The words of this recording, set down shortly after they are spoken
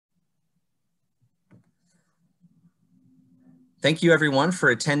Thank you everyone for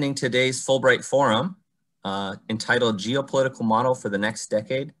attending today's Fulbright Forum entitled Geopolitical Model for the Next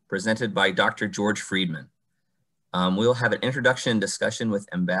Decade, presented by Dr. George Friedman. We'll have an introduction and discussion with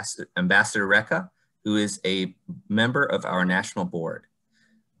Ambassador Reka, who is a member of our national board.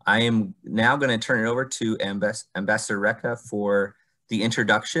 I am now going to turn it over to Ambassador Reka for the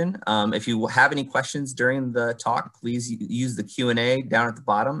introduction. If you have any questions during the talk, please use the Q&A down at the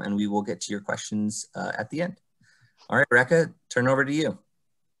bottom and we will get to your questions at the end. All right, Reka, turn over to you.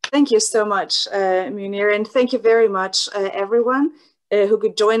 Thank you so much, Munir, and thank you very much, everyone who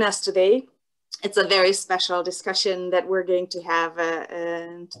could join us today. It's a very special discussion that we're going to have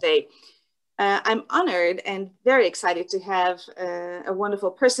today. I'm honored and very excited to have a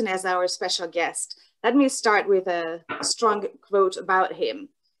wonderful person as our special guest. Let me start with a strong quote about him.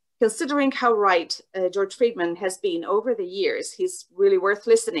 Considering how right George Friedman has been over the years, he's really worth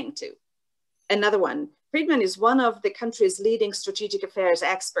listening to. Another one, Friedman is one of the country's leading strategic affairs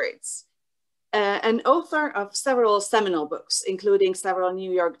experts, an author of several seminal books, including several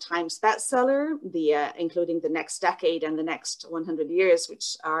New York Times bestseller, including The Next Decade and The Next 100 Years,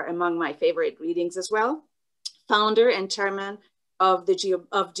 which are among my favorite readings as well. Founder and chairman of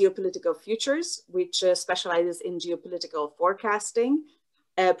Geopolitical Futures, which specializes in geopolitical forecasting.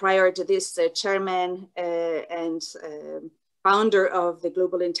 Prior to this, chairman and founder of the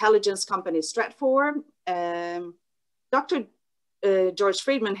global intelligence company Stratfor. Dr. George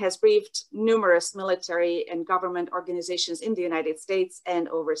Friedman has briefed numerous military and government organizations in the United States and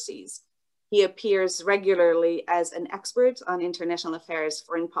overseas. He appears regularly as an expert on international affairs,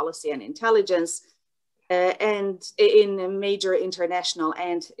 foreign policy, and intelligence, and in major international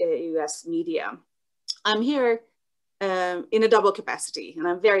and US media. I'm here in a double capacity, and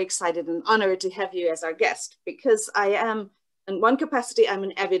I'm very excited and honored to have you as our guest, because I am, in one capacity, I'm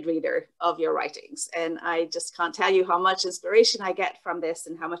an avid reader of your writings, and I just can't tell you how much inspiration I get from this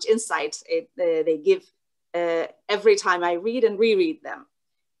and how much insight they give every time I read and reread them.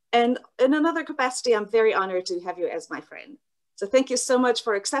 And in another capacity, I'm very honored to have you as my friend. So thank you so much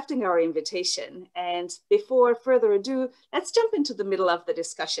for accepting our invitation. And before further ado, let's jump into the middle of the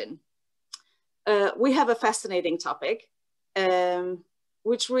discussion. We have a fascinating topic,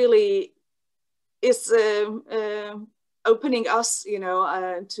 which really is opening us,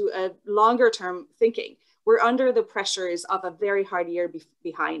 to a longer term thinking. We're under the pressures of a very hard year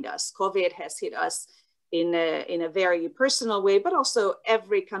behind us. COVID has hit us in a very personal way, but also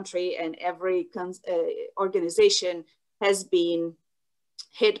every country and every organization has been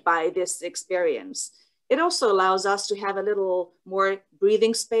hit by this experience. It also allows us to have a little more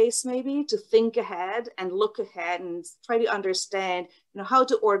breathing space, maybe, to think ahead and look ahead and try to understand, how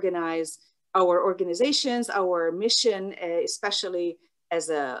to organize our organizations, our mission, especially as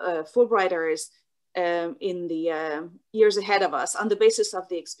Fulbrighters in the years ahead of us, on the basis of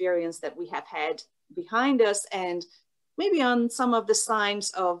the experience that we have had behind us, and maybe on some of the signs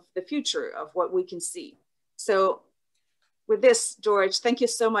of the future of what we can see. So with this, George, thank you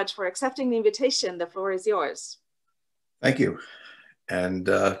so much for accepting the invitation. The floor is yours. Thank you. And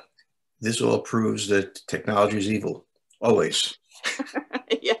this all proves that technology is evil, always.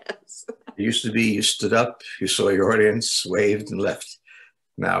 Yes. It used to be you stood up, you saw your audience, waved and left.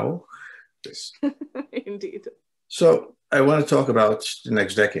 Now, this. Indeed. So I want to talk about the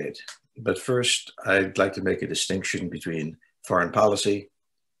next decade. But first, I'd like to make a distinction between foreign policy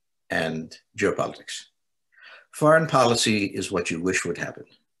and geopolitics. Foreign policy is what you wish would happen.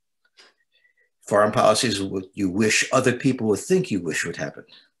 Foreign policy is what you wish other people would think you wish would happen.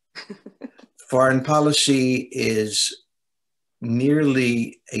 Foreign policy is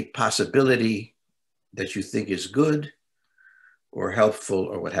merely a possibility that you think is good or helpful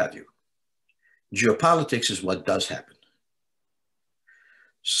or what have you. Geopolitics is what does happen.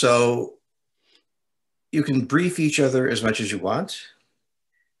 So you can brief each other as much as you want.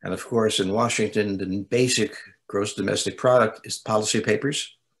 And of course, in Washington, the basic gross domestic product is policy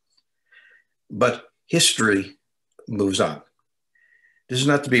papers. But history moves on. This is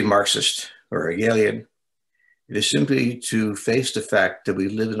not to be Marxist or Hegelian. It is simply to face the fact that we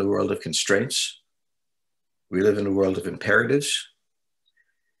live in a world of constraints. We live in a world of imperatives.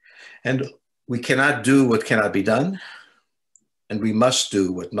 And we cannot do what cannot be done. And we must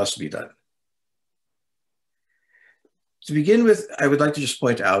do what must be done. To begin with, I would like to just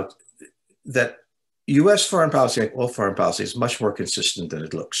point out that US foreign policy, like all foreign policy, is much more consistent than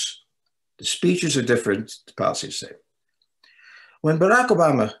it looks. The speeches are different, the policy is the same. When Barack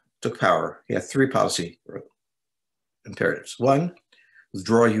Obama took power, he had three policy imperatives. One,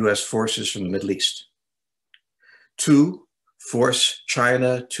 withdraw US forces from the Middle East. Two, force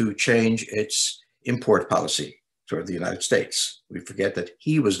China to change its import policy toward the United States. We forget that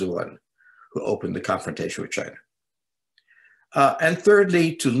he was the one who opened the confrontation with China. And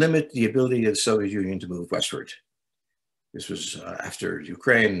thirdly, to limit the ability of the Soviet Union to move westward. This was after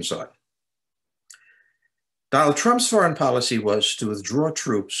Ukraine and so on. Donald Trump's foreign policy was to withdraw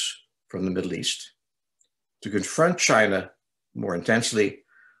troops from the Middle East, to confront China more intensely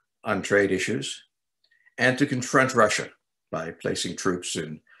on trade issues, and to confront Russia by placing troops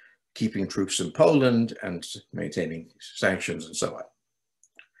in, keeping troops in Poland and maintaining sanctions and so on.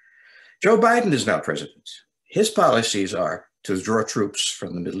 Joe Biden is now president. His policies are to withdraw troops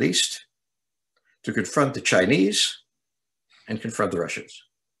from the Middle East, to confront the Chinese, and confront the Russians.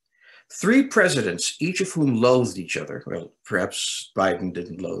 Three presidents, each of whom loathed each other. Well, perhaps Biden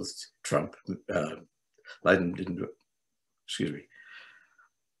didn't loathe Trump. Biden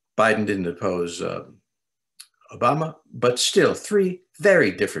didn't oppose Obama, but still three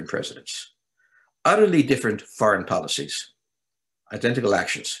very different presidents, utterly different foreign policies, identical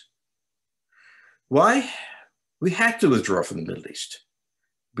actions. Why? We had to withdraw from the Middle East.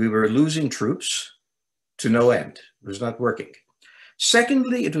 We were losing troops to no end. It was not working.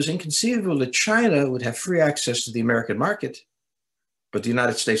 Secondly, it was inconceivable that China would have free access to the American market, but the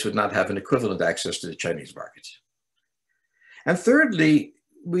United States would not have an equivalent access to the Chinese market. And thirdly,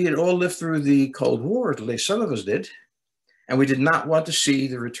 we had all lived through the Cold War, at least some of us did, and we did not want to see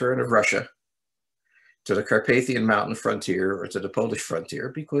the return of Russia to the Carpathian Mountain frontier or to the Polish frontier,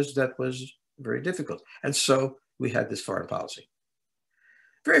 because that was very difficult. And so we had this foreign policy.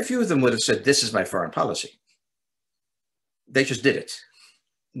 Very few of them would have said, this is my foreign policy. They just did it.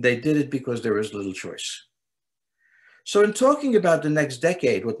 They did it because there was little choice. So in talking about the next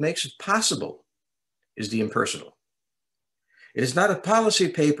decade, what makes it possible is the impersonal. It is not a policy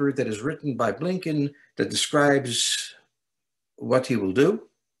paper that is written by Blinken that describes what he will do.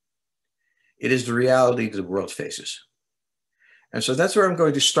 It is the reality that the world faces. And so that's where I'm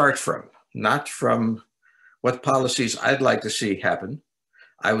going to start from, not from what policies I'd like to see happen.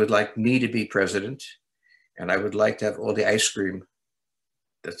 I would like me to be president, and I would like to have all the ice cream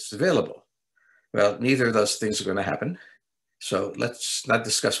that's available. Well, neither of those things are going to happen. So let's not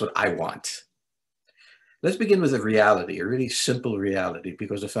discuss what I want. Let's begin with a reality, a really simple reality,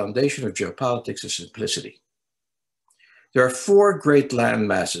 because the foundation of geopolitics is simplicity. There are four great land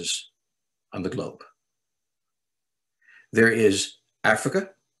masses on the globe. There is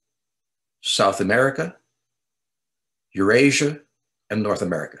Africa, South America, Eurasia, and North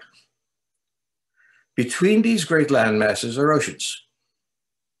America. Between these great land masses are oceans,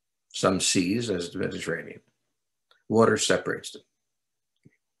 some seas as the Mediterranean. Water separates them.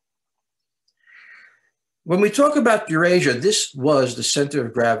 When we talk about Eurasia, this was the center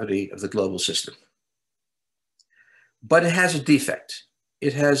of gravity of the global system. But it has a defect.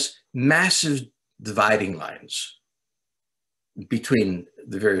 It has massive dividing lines between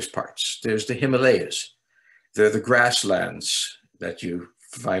the various parts. There's the Himalayas. There are the grasslands that you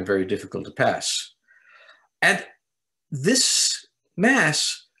find very difficult to pass. And this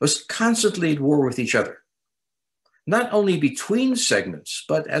mass was constantly at war with each other, not only between segments,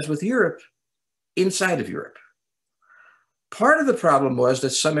 but as with Europe, inside of Europe. Part of the problem was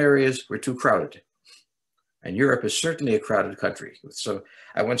that some areas were too crowded. And Europe is certainly a crowded country. So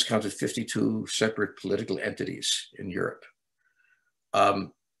I once counted 52 separate political entities in Europe.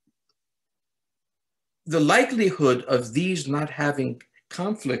 The likelihood of these not having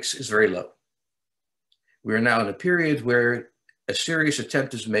conflicts is very low. We are now in a period where a serious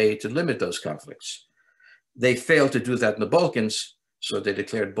attempt is made to limit those conflicts. They failed to do that in the Balkans, so they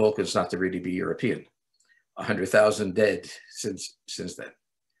declared Balkans not to really be European. 100,000 dead since then.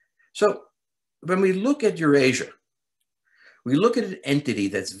 So when we look at Eurasia, we look at an entity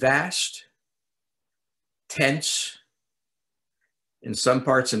that's vast, tense, in some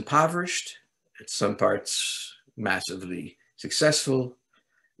parts impoverished, in some parts massively successful,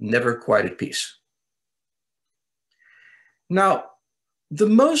 never quite at peace. Now, the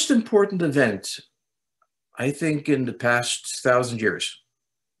most important event, I think, in the past 1,000 years,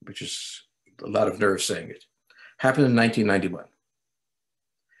 which is a lot of nerve saying it, happened in 1991.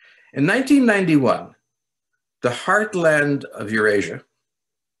 In 1991, the heartland of Eurasia,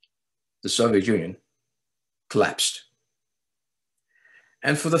 the Soviet Union, collapsed.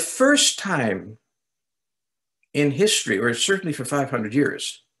 And for the first time in history, or certainly for 500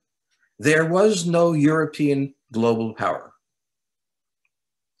 years, there was no European global power.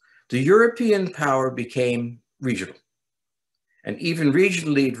 The European power became regional. And even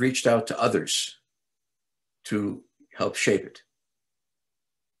regionally, it reached out to others to help shape it.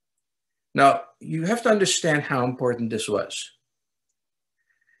 Now, you have to understand how important this was.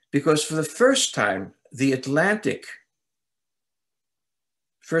 Because for the first time, the Atlantic,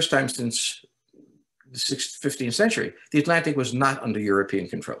 first time since the 15th century, the Atlantic was not under European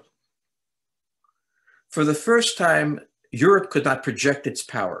control. For the first time, Europe could not project its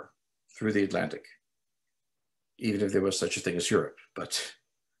power through the Atlantic, even if there was such a thing as Europe, but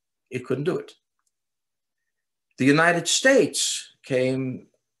it couldn't do it. The United States came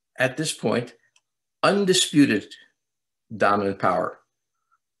at this point undisputed dominant power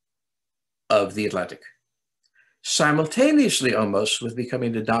of the Atlantic, simultaneously almost with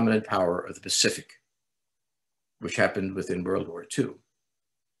becoming the dominant power of the Pacific, which happened within World War II.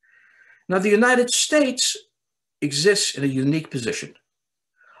 Now, the United States exists in a unique position.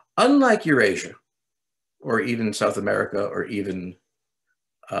 Unlike Eurasia, or even South America, or even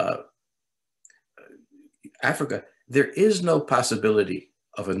Africa, there is no possibility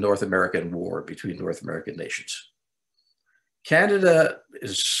of a North American war between North American nations. Canada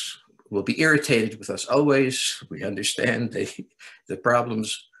will be irritated with us always. We understand the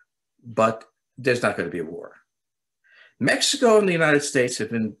problems, but there's not going to be a war. Mexico and the United States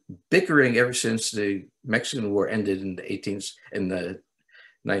have been bickering ever since the Mexican War ended in the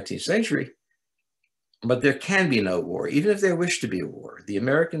 19th century, but there can be no war, even if there wish to be a war. The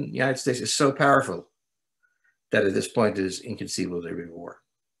United States is so powerful that at this point it is inconceivable there be a war.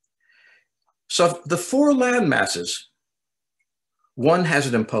 So the four land masses, one has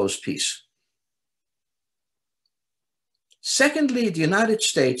an imposed peace. Secondly, the United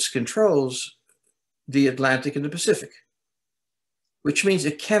States controls the Atlantic and the Pacific, which means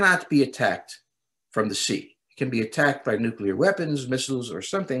it cannot be attacked from the sea. It can be attacked by nuclear weapons, missiles, or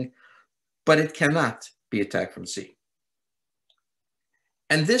something, but it cannot be attacked from sea.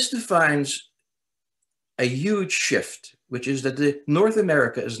 And this defines a huge shift, which is that North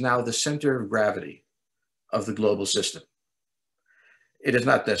America is now the center of gravity of the global system. It is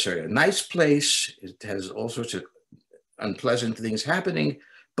not necessarily a nice place. It has all sorts of unpleasant things happening,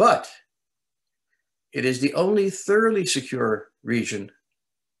 but it is the only thoroughly secure region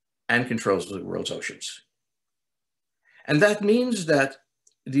and controls the world's oceans. And that means that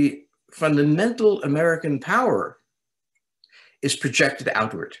the fundamental American power is projected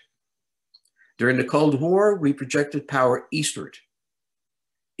outward. During the Cold War, we projected power eastward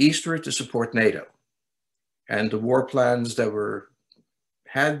to support NATO. And the war plans that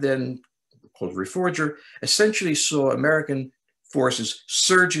had then, called Reforger, essentially saw American forces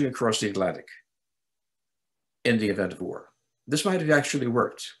surging across the Atlantic in the event of war. This might have actually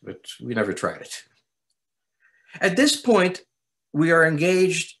worked, but we never tried it. At this point, we are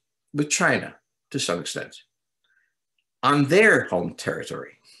engaged with China to some extent on their home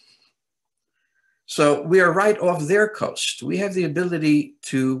territory. So we are right off their coast. We have the ability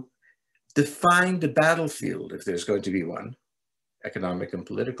to define the battlefield, if there's going to be one, economic and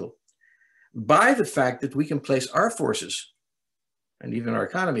political, by the fact that we can place our forces and even our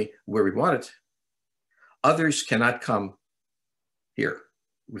economy where we want it. Others cannot come here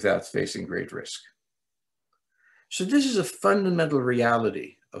without facing great risk. So this is a fundamental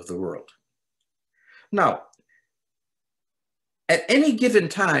reality of the world. Now, at any given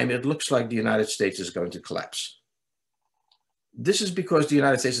time, it looks like the United States is going to collapse. This is because the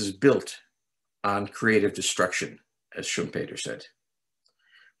United States is built on creative destruction, as Schumpeter said.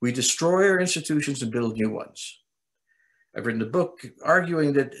 We destroy our institutions and build new ones. I've written a book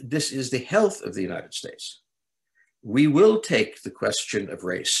arguing that this is the health of the United States. We will take the question of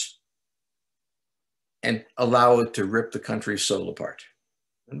race and allow it to rip the country's soul apart.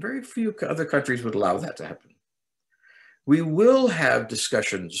 And very few other countries would allow that to happen. We will have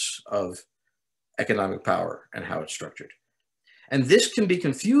discussions of economic power and how it's structured. And this can be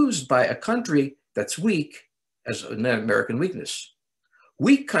confused by a country that's weak as an American weakness.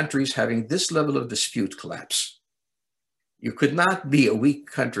 Weak countries having this level of dispute collapse. You could not be a weak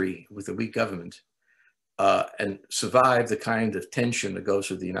country with a weak government and survive the kind of tension that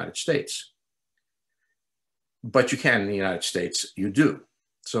goes with the United States. But you can in the United States, you do.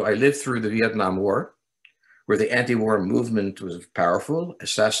 So I lived through the Vietnam War, where the anti-war movement was powerful,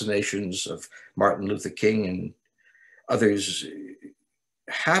 assassinations of Martin Luther King and others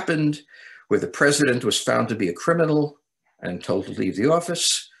happened, where the president was found to be a criminal and told to leave the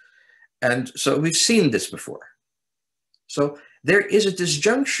office. And so we've seen this before. So there is a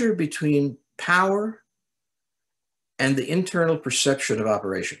disjuncture between power and the internal perception of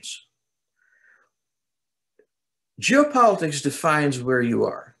operations. Geopolitics defines where you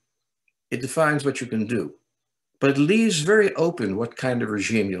are. It defines what you can do, but it leaves very open what kind of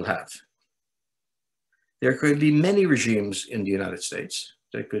regime you'll have. There could be many regimes in the United States.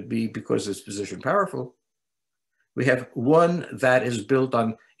 There could be, because of its position, powerful. We have one that is built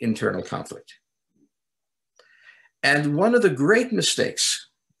on internal conflict. And one of the great mistakes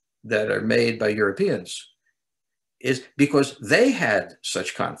that are made by Europeans is because they had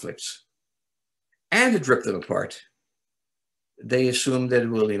such conflicts and it ripped them apart, they assumed that it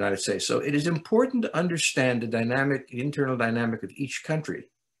will the United States. So it is important to understand the dynamic, the internal dynamic of each country,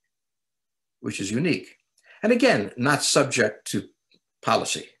 which is unique. And again, not subject to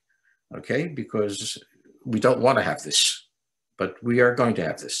policy, okay? Because we don't want to have this, but we are going to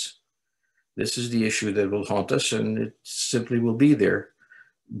have this. This is the issue that will haunt us, and it simply will be there.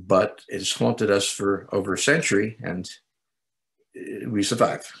 But it's haunted us for over a century, and we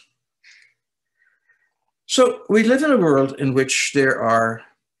survive. So we live in a world in which there are,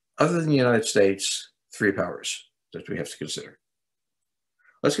 other than the United States, 3 powers that we have to consider.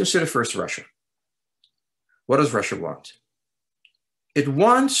 Let's consider first Russia. What does Russia want? It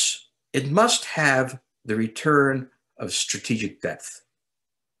must have the return of strategic depth.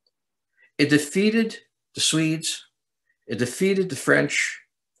 It defeated the Swedes, it defeated the French,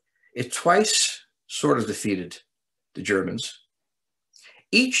 it twice sort of defeated the Germans.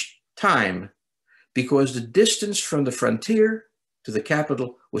 Each time because the distance from the frontier to the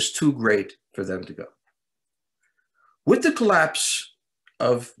capital was too great for them to go. With the collapse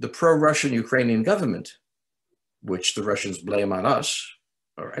of the pro-Russian Ukrainian government, which the Russians blame on us,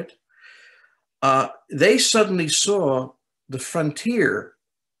 all right, they suddenly saw the frontier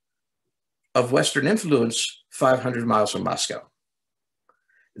of Western influence 500 miles from Moscow.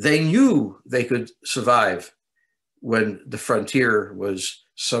 They knew they could survive when the frontier was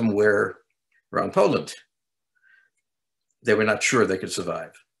somewhere around Poland. They were not sure they could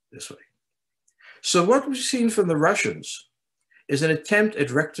survive this way. So what we've seen from the Russians is an attempt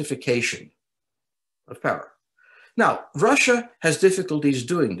at rectification of power. Now, Russia has difficulties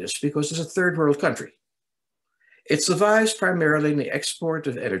doing this because it's a third world country. It survives primarily in the export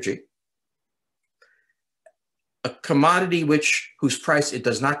of energy, a commodity whose price it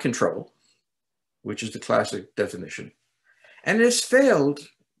does not control, which is the classic definition, and it has failed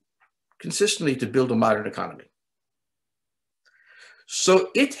consistently to build a modern economy. So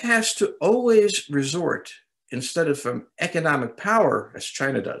it has to always resort, instead of from economic power, as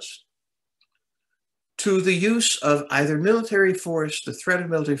China does, to the use of either military force, the threat of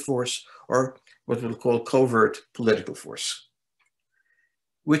military force, or what we'll call covert political force,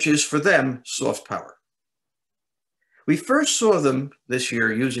 which is for them soft power. We first saw them this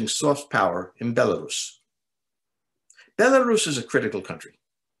year using soft power in Belarus. Belarus is a critical country.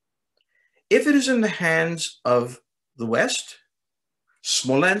 If it is in the hands of the West,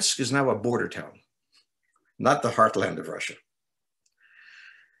 Smolensk is now a border town, not the heartland of Russia.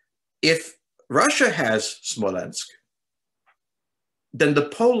 If Russia has Smolensk, then the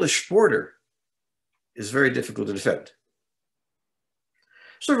Polish border is very difficult to defend.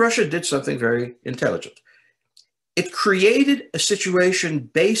 So Russia did something very intelligent. It created a situation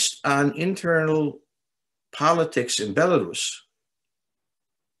based on internal politics in Belarus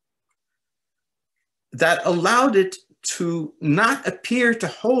that allowed it to not appear to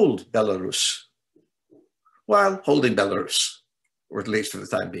hold Belarus while holding Belarus, or at least for the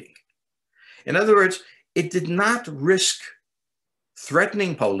time being. In other words, it did not risk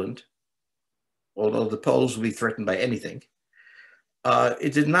threatening Poland, although the Poles will be threatened by anything.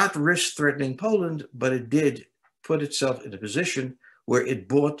 It did not risk threatening Poland, but it did put itself in a position where it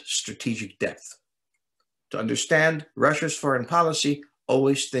bought strategic depth. To understand Russia's foreign policy,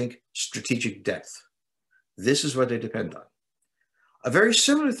 always think strategic depth. This is what they depend on. A very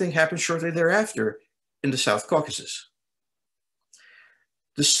similar thing happened shortly thereafter in the South Caucasus.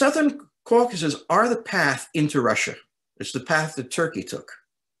 The Southern Caucasus are the path into Russia. It's the path that Turkey took.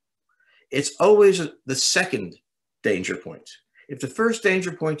 It's always the second danger point. If the first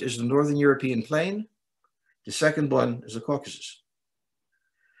danger point is the Northern European plain, the second one is the Caucasus.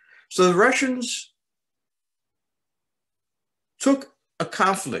 So the Russians took a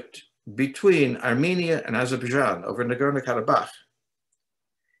conflict between Armenia and Azerbaijan over Nagorno-Karabakh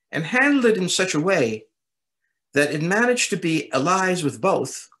and handled it in such a way that it managed to be allies with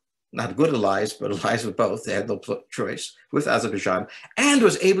both, not good allies, but allies with both, they had no choice, with Azerbaijan, and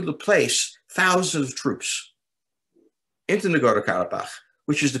was able to place thousands of troops into Nagorno-Karabakh,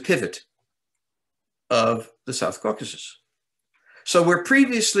 which is the pivot of the South Caucasus. So where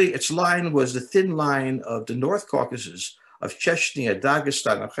previously its line was the thin line of the North Caucasus, of Chechnya,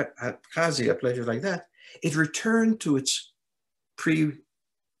 Dagestan, Abkhazia, places like that, it returned to its pre-collapse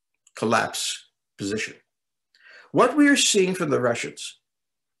position. What we are seeing from the Russians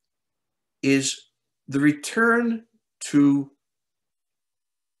is the return to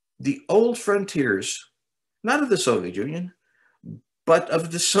the old frontiers, not of the Soviet Union, but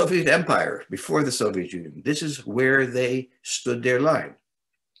of the Soviet Empire before the Soviet Union. This is where they stood their line,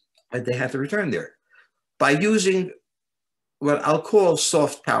 and they had to return there by using what I'll call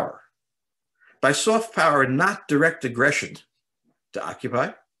soft power. By soft power, not direct aggression to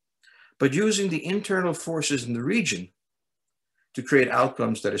occupy, but using the internal forces in the region to create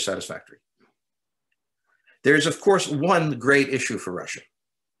outcomes that are satisfactory. There is, of course, one great issue for Russia: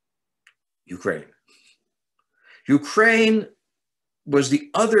 Ukraine. Ukraine was the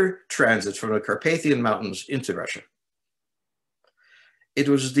other transit from the Carpathian Mountains into Russia. It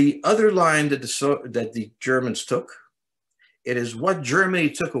was the other line that the Germans took. It is what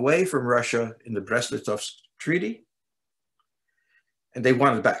Germany took away from Russia in the Brest-Litovsk Treaty, and they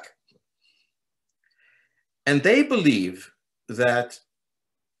want it back. And they believe that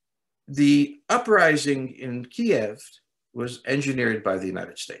the uprising in Kiev was engineered by the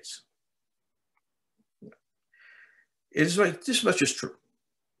United States. It is like, this much is true.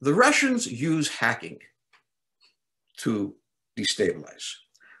 The Russians use hacking to destabilize.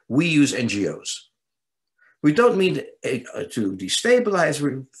 We use NGOs. We don't mean to destabilize.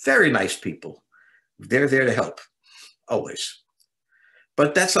 We're very nice people. They're there to help, always.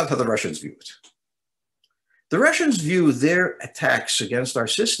 But that's not how the Russians view it. The Russians view their attacks against our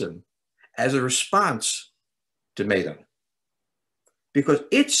system as a response to Maidan, because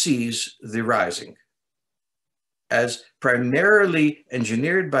it sees the rising as primarily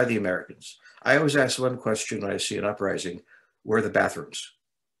engineered by the Americans. I always ask one question when I see an uprising: where are the bathrooms?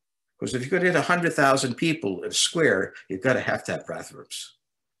 Because if you're going to hit 100,000 people in a square, you've got to have bathrooms.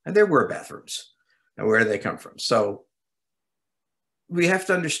 And there were bathrooms. And where do they come from? So we have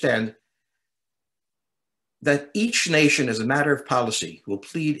to understand that each nation, as a matter of policy, will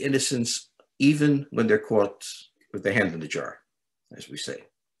plead innocence even when they're caught with their hand in the jar, as we say.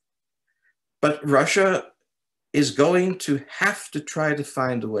 But Russia is going to have to try to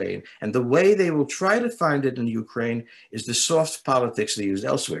find a way. And the way they will try to find it in Ukraine is the soft politics they use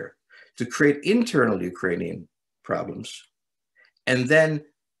elsewhere to create internal Ukrainian problems. And then,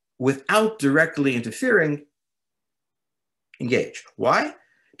 without directly interfering, engage. Why?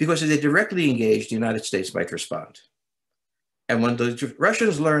 Because if they directly engage, the United States might respond. And when the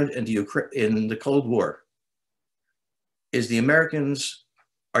Russians learned in the Cold War is the Americans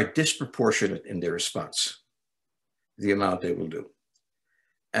are disproportionate in their response, the amount they will do.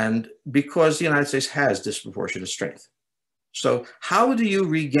 And because the United States has disproportionate strength. So how do you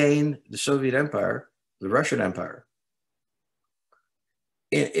regain the Soviet Empire, the Russian Empire,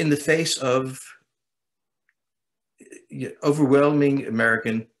 in the face of overwhelming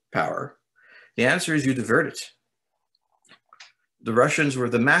American power? The answer is you divert it. The Russians were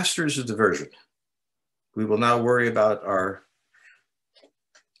the masters of diversion. We will now worry about our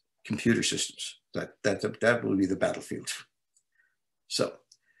computer systems. That will be the battlefield. So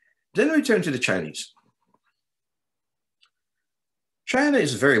then we turn to the Chinese. China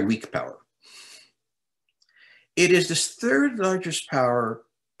is a very weak power. It is the third largest power,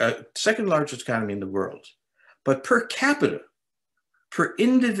 second largest economy in the world. But per capita, per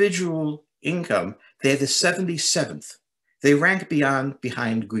individual income, they're the 77th. They rank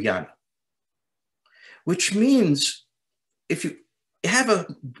behind Guyana, which means if you have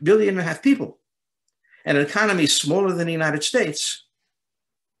 1.5 billion people and an economy smaller than the United States,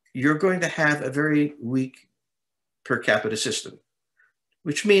 you're going to have a very weak per capita system,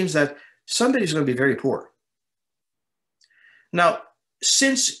 which means that somebody's going to be very poor. Now,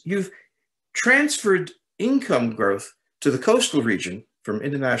 since you've transferred income growth to the coastal region from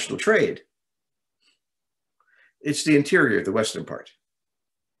international trade, it's the interior, the western part,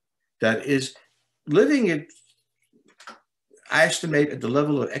 that is living at, I estimate, at the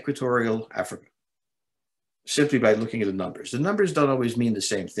level of equatorial Africa, simply by looking at the numbers. The numbers don't always mean the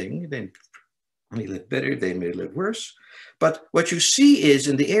same thing. They may live better, they may live worse. But what you see is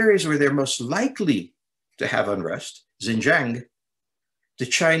in the areas where they're most likely to have unrest, Xinjiang, the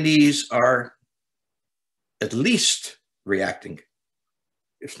Chinese are at least reacting,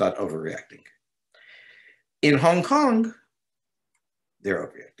 if not overreacting. In Hong Kong, they're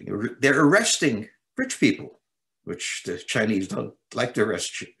overreacting. They're arresting rich people, which the Chinese don't like to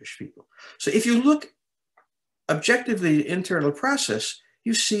arrest rich people. So if you look objectively at the internal process,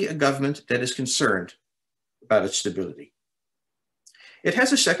 you see a government that is concerned about its stability. It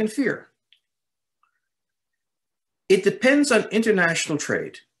has a second fear. It depends on international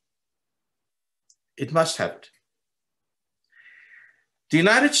trade. It must have it. The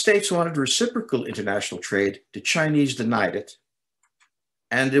United States wanted reciprocal international trade. The Chinese denied it.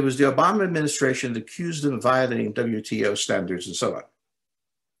 And it was the Obama administration that accused them of violating WTO standards and so on.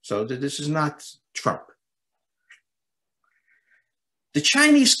 So this is not Trump. The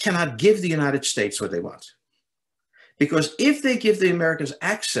Chinese cannot give the United States what they want. Because if they give the Americans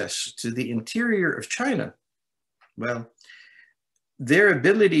access to the interior of China, well, their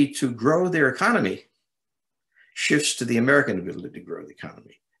ability to grow their economy shifts to the American ability to grow the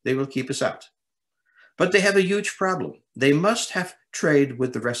economy. They will keep us out. But they have a huge problem. They must have trade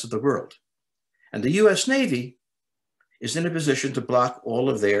with the rest of the world. And the US Navy is in a position to block all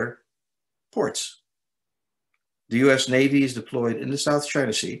of their ports. The US Navy is deployed in the South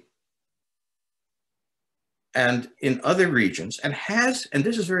China Sea and in other regions, and has, and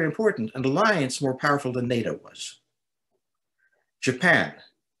this is very important, an alliance more powerful than NATO was. Japan,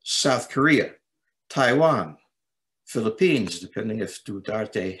 South Korea, Taiwan, Philippines, depending if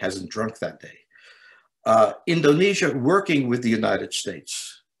Duterte hasn't drunk that day, Indonesia working with the United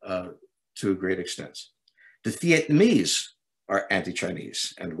States to a great extent. The Vietnamese are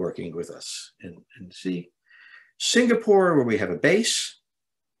anti-Chinese and working with us in the sea. Singapore, where we have a base.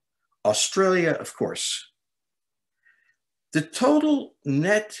 Australia, of course. The total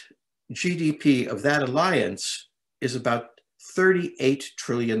net GDP of that alliance is about $38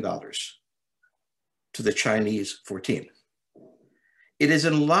 trillion to the Chinese 14. It is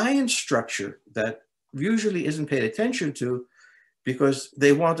an alliance structure that usually isn't paid attention to because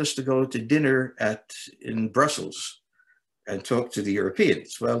they want us to go to dinner in Brussels and talk to the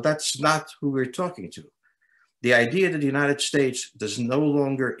Europeans. Well, that's not who we're talking to. The idea that the United States does no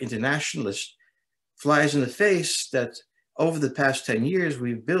longer internationalist flies in the face that over the past 10 years,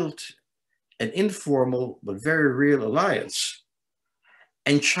 we've built an informal but very real alliance.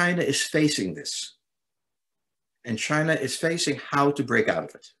 And China is facing this. And China is facing how to break out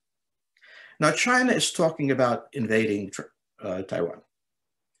of it. Now, China is talking about invading Taiwan.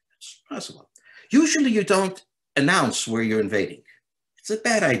 It's possible. Usually you don't announce where you're invading. It's a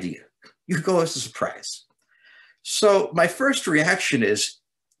bad idea. You go as a surprise. So my first reaction is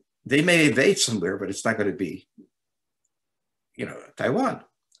they may invade somewhere, but it's not going to be, Taiwan.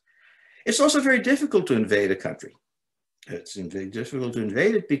 It's also very difficult to invade a country. It's very difficult to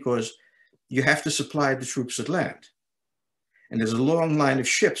invade it because you have to supply the troops at land. And there's a long line of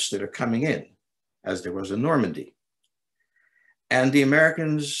ships that are coming in, as there was in Normandy. And the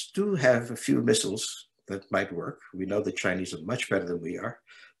Americans do have a few missiles that might work. We know the Chinese are much better than we are,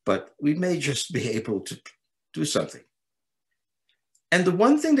 but we may just be able to do something. And the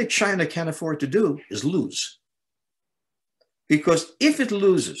one thing that China can't afford to do is lose. Because if it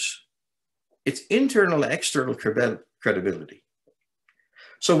loses, its internal and external credibility.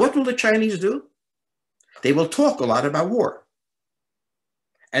 So what will the Chinese do? They will talk a lot about war.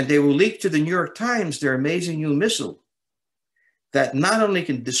 And they will leak to the New York Times their amazing new missile that not only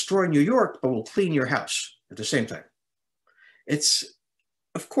can destroy New York, but will clean your house at the same time.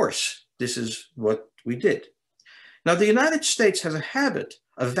 Of course, this is what we did. Now, the United States has a habit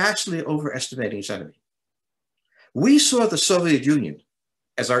of vastly overestimating its enemy. We saw the Soviet Union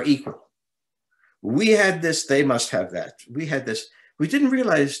as our equal. We had this, they must have that. We had this. We didn't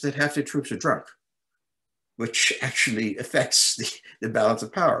realize that half the troops are drunk, which actually affects the balance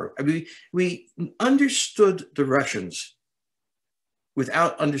of power. I mean, we understood the Russians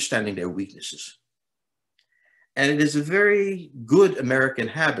without understanding their weaknesses. And it is a very good American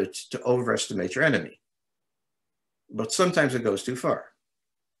habit to overestimate your enemy. But sometimes it goes too far.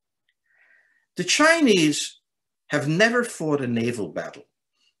 The Chinese have never fought a naval battle.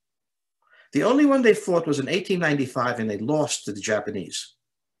 The only one they fought was in 1895, and they lost to the Japanese.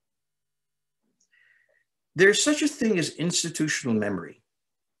 There's such a thing as institutional memory.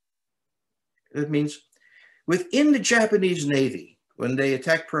 That means within the Japanese Navy, when they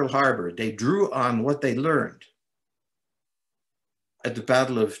attacked Pearl Harbor, they drew on what they learned at the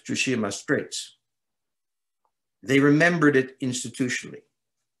Battle of Tsushima Straits. They remembered it institutionally.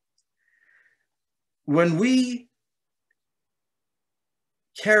 When we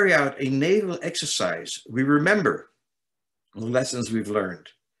carry out a naval exercise, we remember the lessons we've learned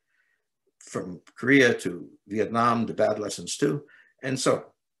from Korea to Vietnam, the bad lessons too, and so on.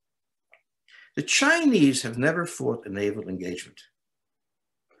 The Chinese have never fought a naval engagement.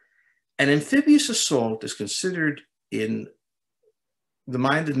 An amphibious assault is considered in the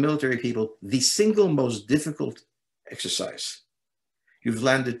mind of military people the single most difficult exercise. You've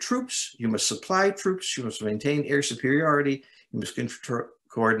landed troops, you must supply troops, you must maintain air superiority, you must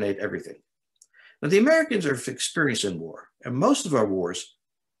coordinate everything. Now, the Americans are experienced in war, and most of our wars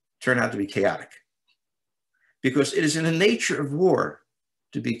turn out to be chaotic because it is in the nature of war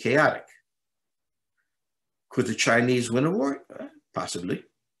to be chaotic. Could the Chinese win a war? Possibly.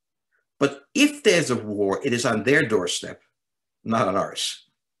 But if there's a war, it is on their doorstep, not on ours.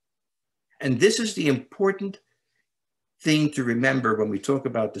 And this is the important thing to remember when we talk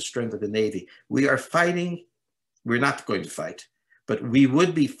about the strength of the Navy. We are fighting, we're not going to fight, but we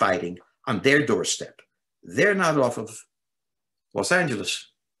would be fighting on their doorstep. They're not off of Los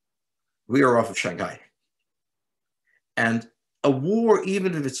Angeles. We are off of Shanghai. And a war,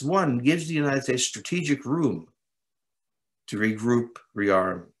 even if it's won, gives the United States strategic room to regroup,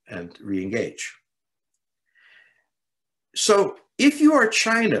 rearm, and re-engage. So if you are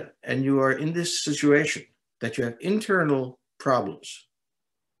China and you are in this situation that you have internal problems,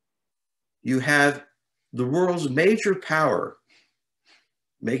 you have the world's major power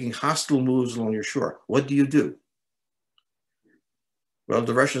making hostile moves along your shore, what do you do? Well,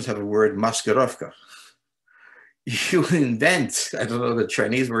 the Russians have a word, maskirovka. You invent, I don't know the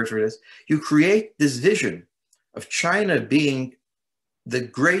Chinese word for this, you create this vision of China being the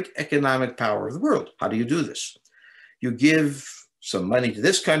great economic power of the world. How do you do this? You give some money to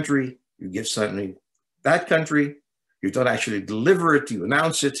this country, you give something to that country, you don't actually deliver it, you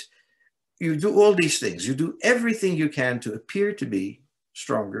announce it, you do all these things. You do everything you can to appear to be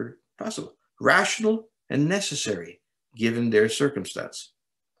stronger possible, rational and necessary given their circumstance.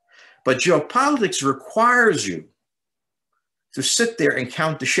 But geopolitics requires you to sit there and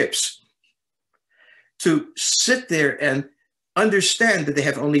count the ships, to sit there and understand that they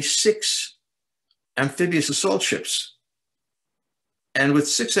have only 6 amphibious assault ships. And with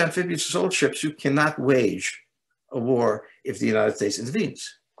 6 amphibious assault ships, you cannot wage a war if the United States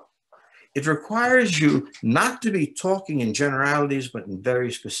intervenes. It requires you not to be talking in generalities, but in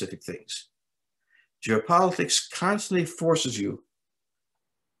very specific things. Geopolitics constantly forces you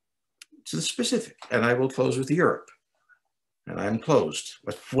to the specific, and I will close with Europe. And I'm closed.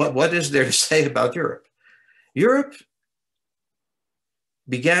 But what is there to say about Europe? Europe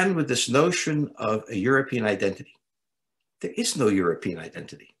began with this notion of a European identity. There is no European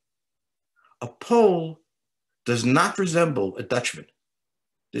identity. A Pole does not resemble a Dutchman.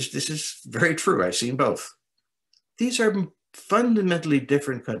 This is very true. I've seen both. These are fundamentally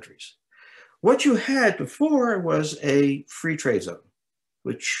different countries. What you had before was a free trade zone,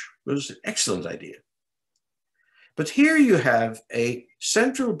 which was an excellent idea. But here you have a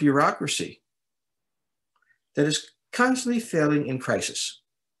central bureaucracy that is constantly failing in crisis.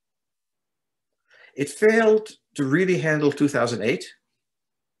 It failed to really handle 2008.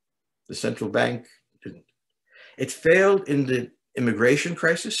 The central bank didn't. It failed in the immigration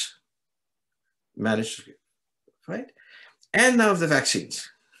crisis, managed to fight, and now the vaccines.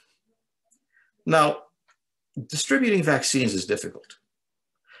 Now, distributing vaccines is difficult,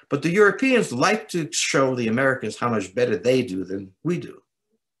 but the Europeans like to show the Americans how much better they do than we do.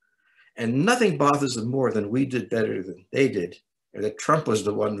 And nothing bothers them more than we did better than they did, or that Trump was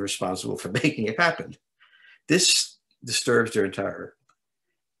the one responsible for making it happen. This disturbs their entire.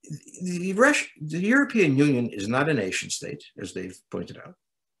 The European Union is not a nation state, as they've pointed out.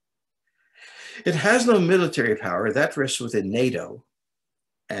 It has no military power. That rests within NATO,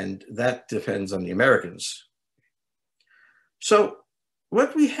 and that depends on the Americans. So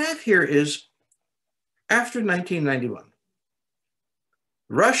what we have here is, after 1991,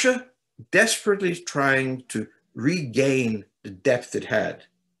 Russia desperately trying to regain the depth it had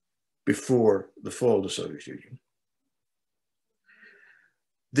before the fall of the Soviet Union.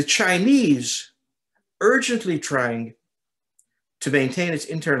 The Chinese urgently trying to maintain its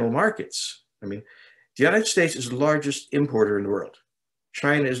internal markets. I mean, the United States is the largest importer in the world.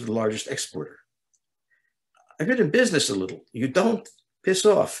 China is the largest exporter. I've been in business a little. You don't piss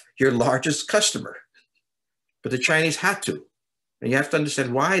off your largest customer, but the Chinese had to. And you have to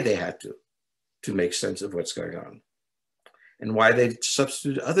understand why they had to make sense of what's going on, and why they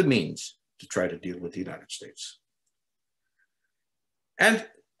substituted other means to try to deal with the United States. And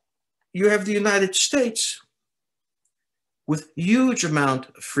you have the United States with huge amount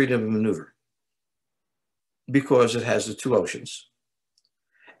of freedom of maneuver because it has the 2 oceans.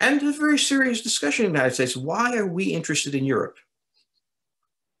 And a very serious discussion in the United States, why are we interested in Europe?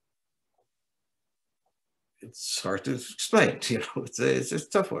 It's hard to explain, you know, it's a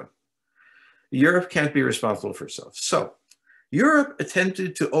tough one. Europe can't be responsible for itself. So Europe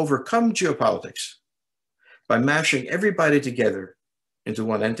attempted to overcome geopolitics by mashing everybody together into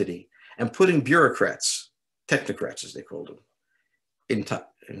one entity and putting bureaucrats, technocrats as they called them,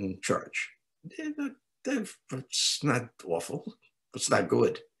 in charge. It's not awful, it's not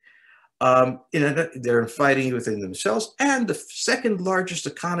good. They're fighting within themselves, and the second largest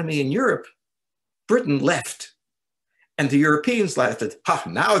economy in Europe, Britain, left. And the Europeans laughed at,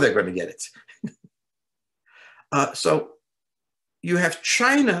 now they're going to get it. So you have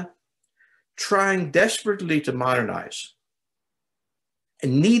China trying desperately to modernize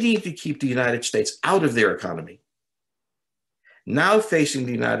and needing to keep the United States out of their economy now facing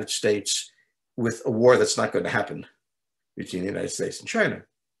the United States with a war that's not going to happen between the United States and China.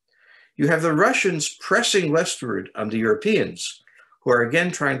 You have the Russians pressing westward on the Europeans, who are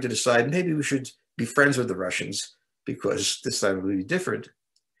again trying to decide maybe we should be friends with the Russians because this time will be different.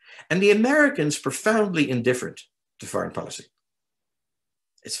 And the Americans profoundly indifferent to foreign policy.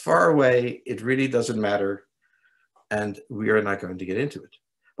 It's far away, it really doesn't matter, and we are not going to get into it.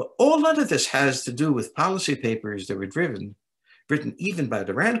 But none of this has to do with policy papers that were written even by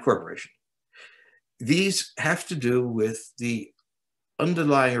the Rand Corporation. These have to do with the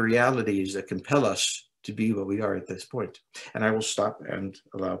underlying realities that compel us to be what we are at this point. And I will stop and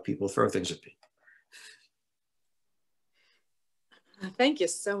allow people to throw things at me. Thank you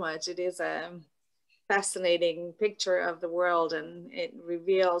so much. It is a fascinating picture of the world, and it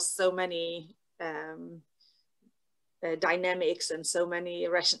reveals so many dynamics and so many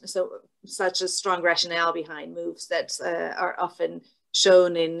such a strong rationale behind moves that are often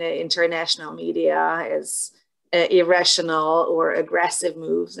shown in international media as irrational or aggressive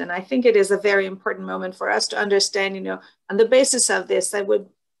moves. And I think it is a very important moment for us to understand, you know, on the basis of this, I would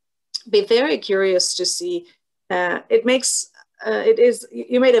be very curious to see, you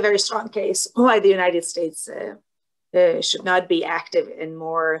made a very strong case why the United States should not be active and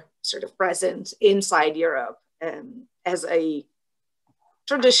more sort of present inside Europe as a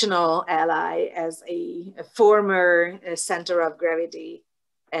traditional ally, as a former center of gravity,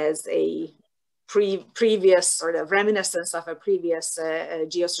 as a previous sort of reminiscence of a previous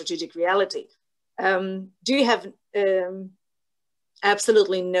geostrategic reality. Do you have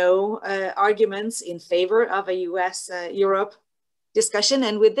absolutely no arguments in favor of a US-Europe discussion?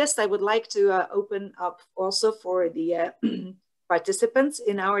 And with this, I would like to open up also for the participants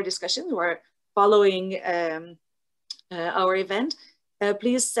in our discussion who are following our event.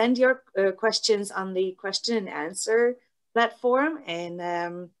 Please send your questions on the question and answer platform, and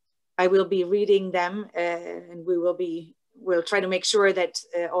I will be reading them, and we'll try to make sure that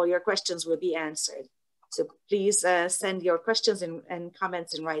all your questions will be answered. So please send your questions and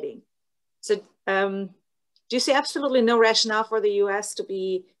comments in writing. So do you see absolutely no rationale for the US to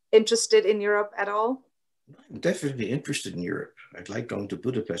be interested in Europe at all? I'm definitely interested in Europe. I'd like going to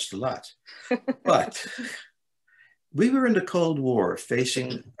Budapest a lot. But we were in the Cold War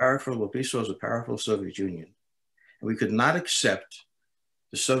facing what we saw as a powerful Soviet Union. And we could not accept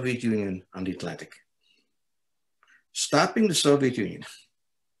the Soviet Union on the Atlantic. Stopping the Soviet Union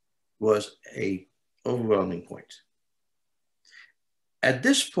was an overwhelming point. At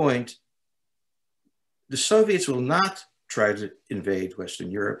this point, the Soviets will not try to invade Western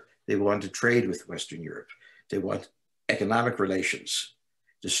Europe. They want to trade with Western Europe. They want economic relations.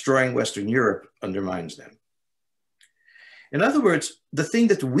 Destroying Western Europe undermines them. In other words, the thing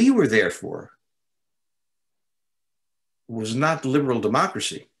that we were there for was not liberal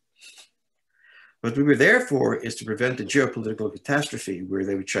democracy. What we were there for is to prevent a geopolitical catastrophe where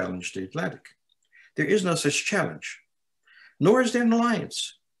they would challenge the Atlantic. There is no such challenge, nor is there an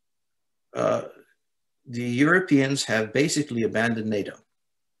alliance. The Europeans have basically abandoned NATO.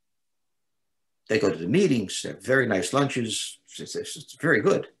 They go to the meetings, they have very nice lunches, it's very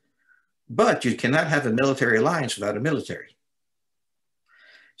good. But you cannot have a military alliance without a military.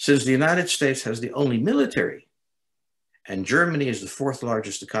 Since the United States has the only military, and Germany is the fourth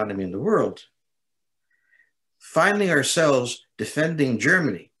largest economy in the world, finding ourselves defending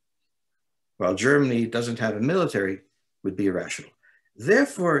Germany while Germany doesn't have a military would be irrational.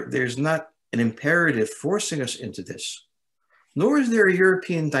 Therefore, there's not an imperative forcing us into this, nor is there a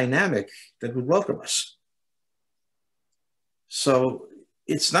European dynamic that would welcome us. So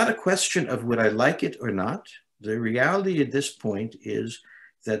it's not a question of would I like it or not. The reality at this point is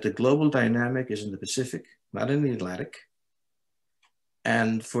that the global dynamic is in the Pacific, not in the Atlantic.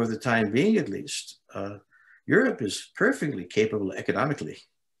 And for the time being, at least, Europe is perfectly capable economically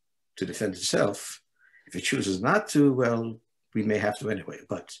to defend itself. If it chooses not to, well, we may have to anyway,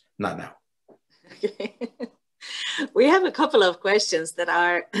 but not now. Okay. We have a couple of questions that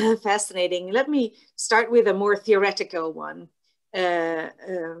are fascinating. Let me start with a more theoretical one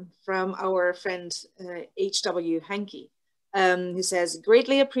from our friend H.W. Hankey. Who says,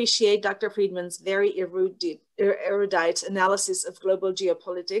 greatly appreciate Dr. Friedman's very erudite analysis of global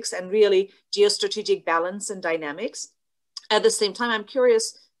geopolitics and really geostrategic balance and dynamics. At the same time, I'm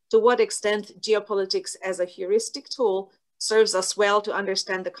curious to what extent geopolitics as a heuristic tool serves us well to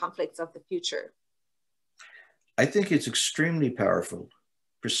understand the conflicts of the future. I think it's extremely powerful,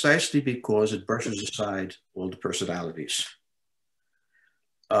 precisely because it brushes aside all the personalities.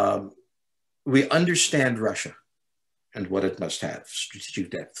 We understand Russia and what it must have,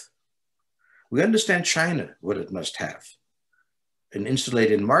 strategic depth. We understand China, what it must have, an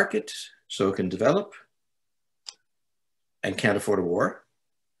insulated market so it can develop and can't afford a war.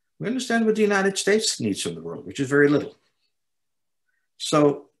 We understand what the United States needs from the world, which is very little.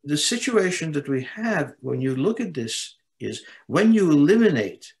 So the situation that we have when you look at this is when you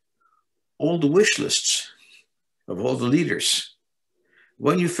eliminate all the wish lists of all the leaders,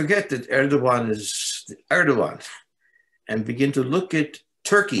 when you forget that Erdogan is Erdogan and begin to look at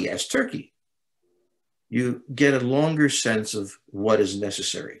Turkey as Turkey, you get a longer sense of what is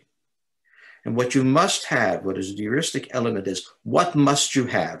necessary. And what you must have, what is the heuristic element is, what must you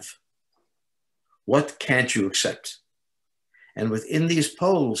have? What can't you accept? And within these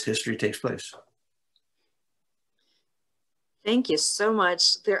poles, history takes place. Thank you so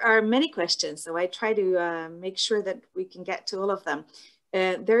much. There are many questions, so I try to make sure that we can get to all of them.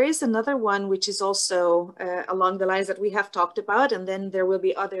 There is another one which is also along the lines that we have talked about, and then there will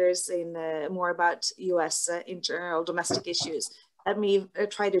be others in more about US internal domestic issues. Let me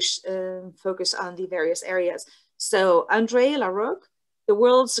try to focus on the various areas. So André Larocque, the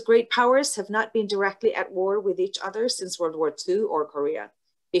world's great powers have not been directly at war with each other since World War II or Korea,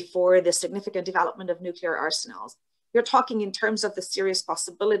 before the significant development of nuclear arsenals. You're talking in terms of the serious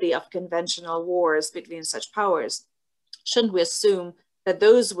possibility of conventional wars between such powers. Shouldn't we assume that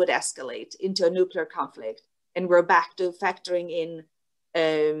those would escalate into a nuclear conflict? And we're back to factoring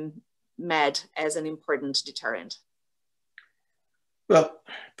in MED as an important deterrent. Well,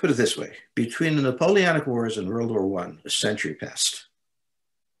 put it this way. Between the Napoleonic Wars and World War I, a century passed.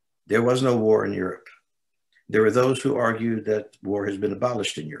 There was no war in Europe. There were those who argued that war has been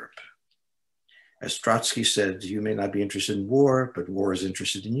abolished in Europe. As Trotsky said, you may not be interested in war, but war is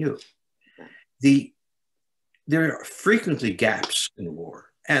interested in you. There are frequently gaps in war.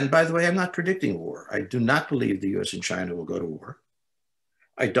 And by the way, I'm not predicting war. I do not believe the US and China will go to war.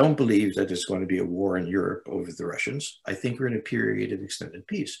 I don't believe that there's going to be a war in Europe over the Russians. I think we're in a period of extended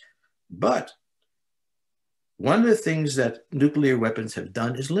peace. But one of the things that nuclear weapons have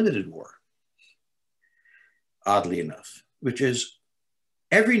done is limited war, oddly enough, which is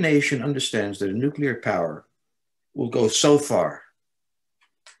every nation understands that a nuclear power will go so far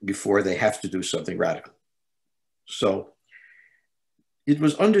before they have to do something radical. So it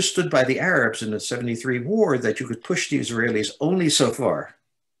was understood by the Arabs in the 73 war that you could push the Israelis only so far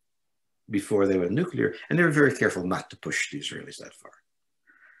before they went nuclear, and they were very careful not to push the Israelis that far.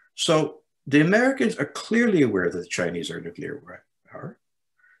 So the Americans are clearly aware that the Chinese are a nuclear power.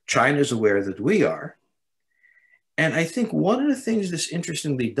 China is aware that we are. And I think one of the things this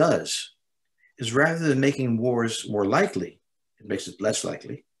interestingly does is rather than making wars more likely, it makes it less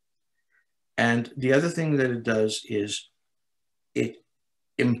likely. And the other thing that it does is it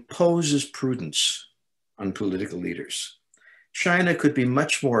imposes prudence on political leaders. China could be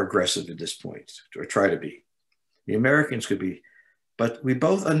much more aggressive at this point, or try to be. The Americans could be, but we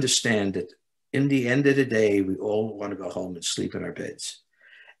both understand that in the end of the day, we all want to go home and sleep in our beds.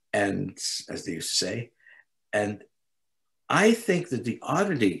 And as they used to say, and I think that the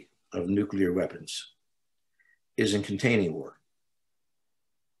oddity of nuclear weapons is in containing war.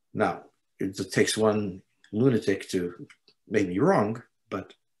 Now, it takes one lunatic to make me wrong,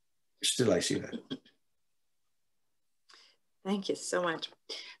 but still I see that. Thank you so much.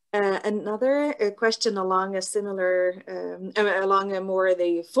 Another question along a similar, along a more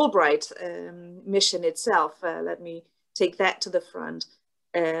the Fulbright mission itself. Let me take that to the front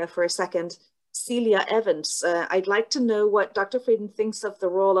for a second. Celia Evans, I'd like to know what Dr. Friedman thinks of the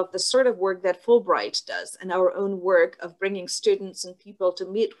role of the sort of work that Fulbright does and our own work of bringing students and people to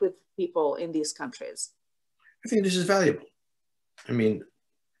meet with people in these countries. I think this is valuable. I mean,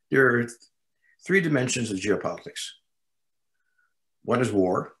 there are three dimensions of geopolitics. One is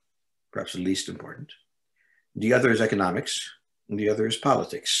war, perhaps the least important. The other is economics, and the other is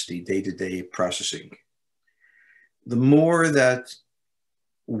politics, the day-to-day processing. The more that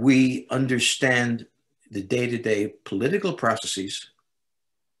we understand the day-to-day political processes,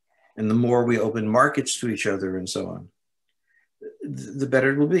 and the more we open markets to each other and so on, the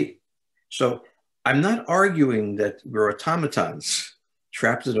better it will be. So I'm not arguing that we're automatons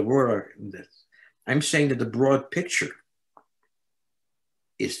trapped in a war. I'm saying that the broad picture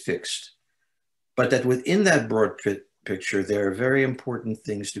is fixed, but that within that broad picture, there are very important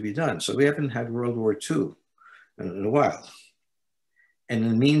things to be done. So we haven't had World War II in a while. And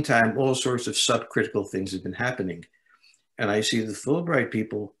in the meantime, all sorts of subcritical things have been happening. And I see the Fulbright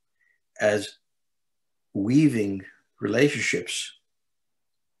people as weaving relationships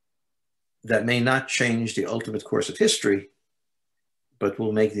that may not change the ultimate course of history, but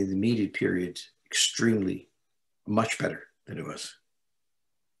will make the immediate period extremely much better than it was.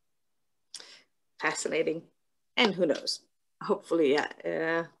 Fascinating. And who knows? hopefully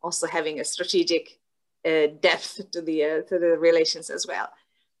also having a strategic depth to the relations as well.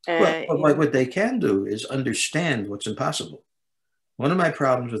 Well, what they can do is understand what's impossible. One of my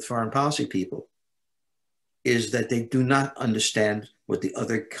problems with foreign policy people is that they do not understand what the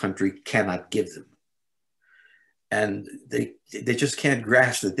other country cannot give them. And they just can't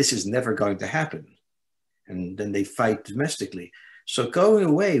grasp that this is never going to happen. And then they fight domestically. So going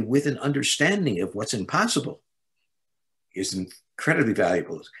away with an understanding of what's impossible is incredibly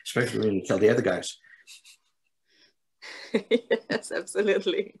valuable, especially when you tell the other guys. Yes,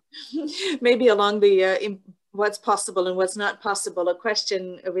 absolutely. Maybe along the what's possible and what's not possible, a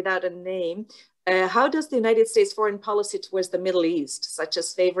question without a name. How does the United States foreign policy towards the Middle East, such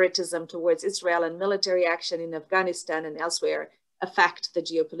as favoritism towards Israel and military action in Afghanistan and elsewhere, affect the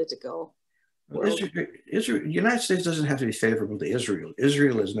geopolitical world? The United States doesn't have to be favorable to Israel.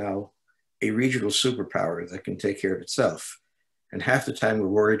 Israel is now a regional superpower that can take care of itself. And half the time we're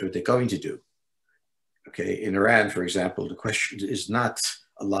worried what they're going to do. Okay, in Iran, for example, the question is not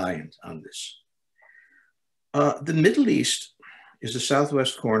aligned on this. The Middle East is the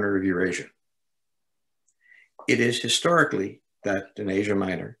southwest corner of Eurasia. It is historically, that in Asia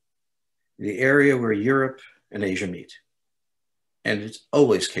Minor, the area where Europe and Asia meet. And it's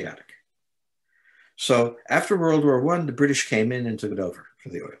always chaotic. So after World War I, the British came in and took it over for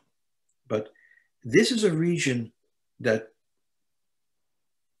the oil. But this is a region that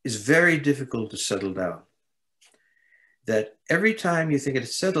is very difficult to settle down. That every time you think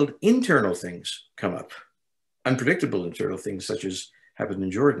it's settled, internal things come up. Unpredictable internal things, such as happened in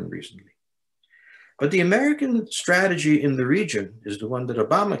Jordan recently. But the American strategy in the region is the one that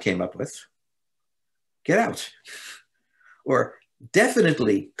Obama came up with. Get out. Or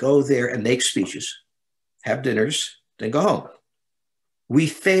definitely go there and make speeches, have dinners, then go home. We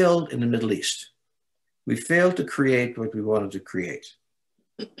failed in the Middle East. We failed to create what we wanted to create.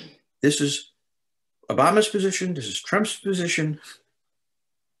 This is Obama's position. This is Trump's position.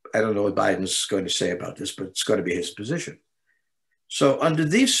 I don't know what Biden's going to say about this, but it's going to be his position. So under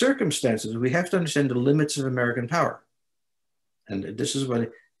these circumstances, we have to understand the limits of American power. And this is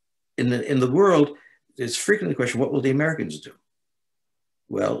what, in the world, it's frequently the question, what will the Americans do?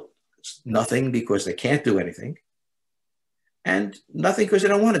 Well, it's nothing because they can't do anything. And nothing because they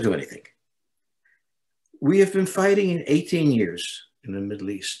don't want to do anything. We have been fighting in 18 years in the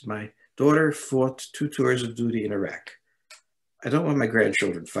Middle East. My daughter fought 2 tours of duty in Iraq. I don't want my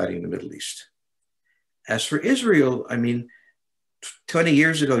grandchildren fighting in the Middle East. As for Israel, I mean, 20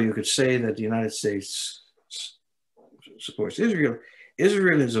 years ago, you could say that the United States supports Israel.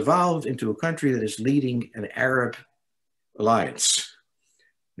 Israel has evolved into a country that is leading an Arab alliance,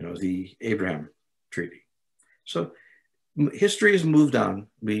 you know, the Abraham Treaty. So history has moved on.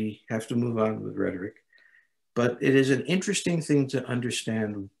 We have to move on with rhetoric. But it is an interesting thing to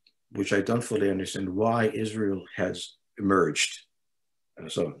understand, which I don't fully understand, why Israel has emerged.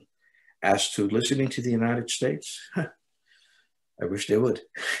 So as to listening to the United States, I wish they would.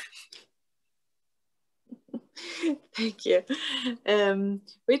 Thank you.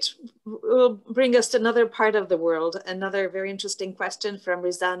 Which will bring us to another part of the world. Another very interesting question from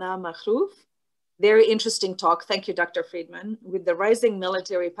Rizana Mahrouf. Very interesting talk. Thank you, Dr. Friedman. With the rising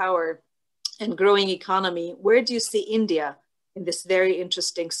military power and growing economy, where do you see India in this very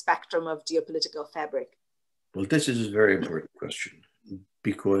interesting spectrum of geopolitical fabric? Well, this is a very important question,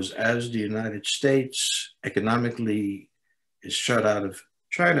 because as the United States economically is shut out of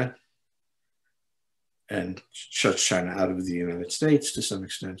China and shuts China out of the United States to some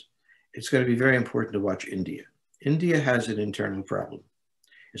extent, it's going to be very important to watch India. India has an internal problem.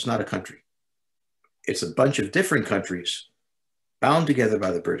 It's not a country. It's a bunch of different countries bound together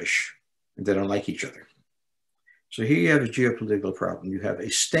by the British, and they don't like each other. So here you have a geopolitical problem. You have a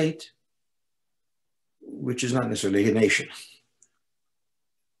state, which is not necessarily a nation.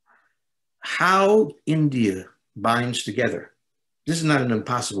 How India binds together, this is not an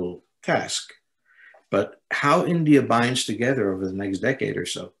impossible task, but how India binds together over the next decade or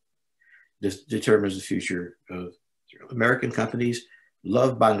so, this determines the future of American companies.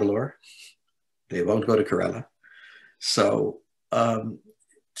 Love Bangalore. They won't go to Kerala. So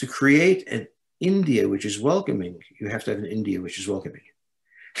to create an India which is welcoming, you have to have an India which is welcoming.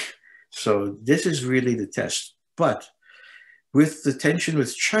 So this is really the test. But with the tension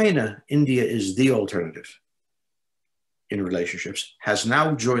with China, India is the alternative in relationships, has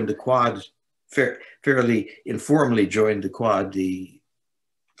now joined the Quad, fairly informally joined the Quad, the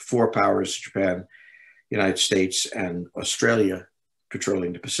 4 powers, Japan, United States, and Australia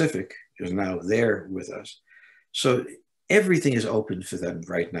patrolling the Pacific is now there with us. So everything is open for them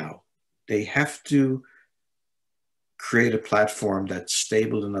right now. They have to create a platform that's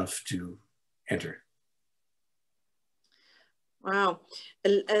stable enough to enter. Wow.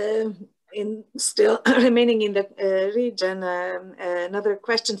 Still remaining in the region, another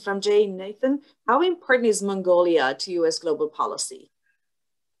question from Jane Nathan. How important is Mongolia to US global policy?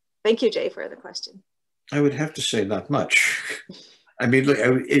 Thank you, Jay, for the question. I would have to say not much. I mean, look,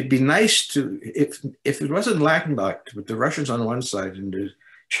 it'd be nice to, if it wasn't landlocked with the Russians on one side and the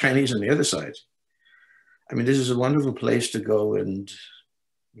Chinese on the other side. I mean, this is a wonderful place to go and,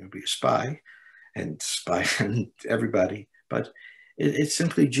 you know, be a spy on everybody. But it's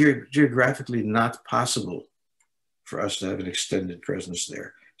simply geographically not possible for us to have an extended presence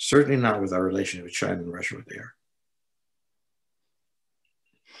there. Certainly not with our relationship with China and Russia, what they are.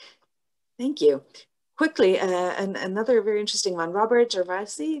 Thank you. Quickly, another very interesting one. Robert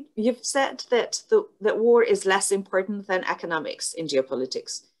Gervasi, you've said that that war is less important than economics in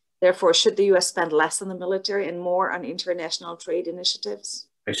geopolitics. Therefore, should the US spend less on the military and more on international trade initiatives?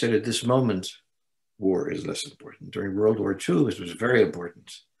 I said at this moment, war is less important. During World War II, it was very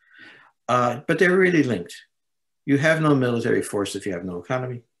important. But they're really linked. You have no military force if you have no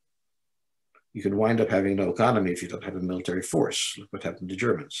economy. You can wind up having no economy if you don't have a military force. Look what happened to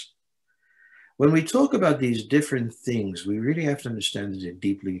Germans. When we talk about these different things, we really have to understand that they're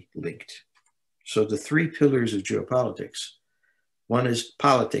deeply linked. So the three pillars of geopolitics, one is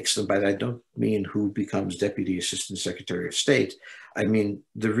politics, and by that I don't mean who becomes Deputy Assistant Secretary of State. I mean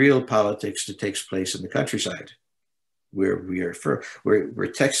the real politics that takes place in the countryside, where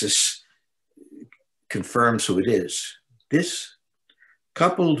where Texas confirms who it is. This,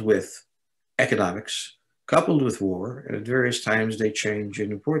 coupled with economics, coupled with war, and at various times they change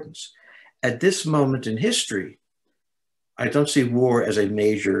in importance. At this moment in history, I don't see war as a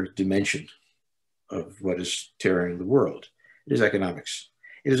major dimension of what is tearing the world. It is economics.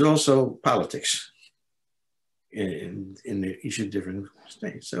 It is also politics in each of the different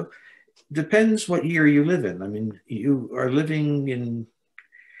states. So it depends what year you live in. I mean, you are living in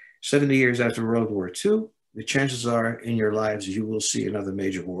 70 years after World War II. The chances are in your lives you will see another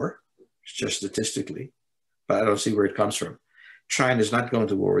major war, just statistically, but I don't see where it comes from. China is not going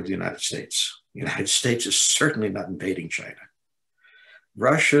to war with the United States. The United States is certainly not invading China.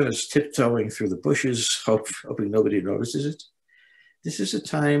 Russia is tiptoeing through the bushes, hoping nobody notices it. This is a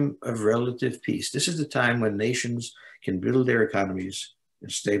time of relative peace. This is the time when nations can build their economies and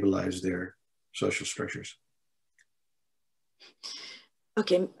stabilize their social structures.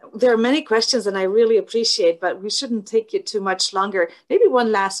 Okay, there are many questions and I really appreciate, but we shouldn't take you too much longer. Maybe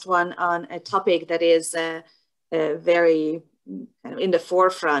one last one on a topic that is very in the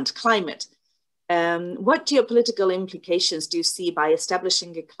forefront, climate. What geopolitical implications do you see by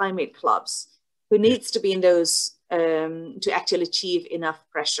establishing a climate clubs? Who needs to be in those to actually achieve enough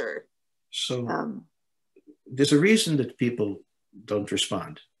pressure? So there's a reason that people don't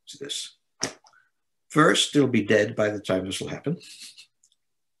respond to this. First, they'll be dead by the time this will happen.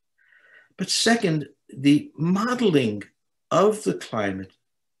 But second, the modeling of the climate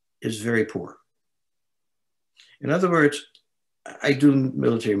is very poor. In other words, I do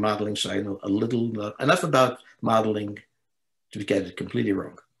military modeling, so I know a little, enough about modeling to get it completely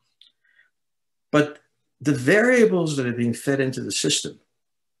wrong. But the variables that are being fed into the system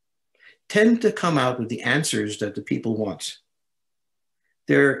tend to come out with the answers that the people want.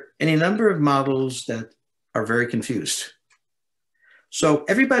 There are any number of models that are very confused. So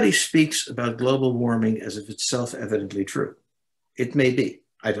everybody speaks about global warming as if it's self-evidently true. It may be,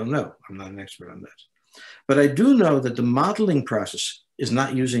 I don't know, I'm not an expert on that. But I do know that the modeling process is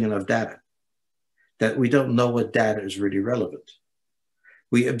not using enough data, that we don't know what data is really relevant.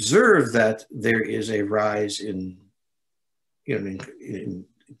 We observe that there is a rise in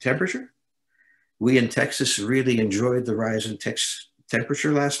temperature. We in Texas really enjoyed the rise in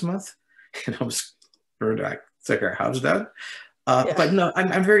temperature last month. And almost burned took our house down. Yeah. But no,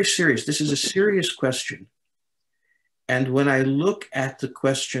 I'm very serious. This is a serious question. And when I look at the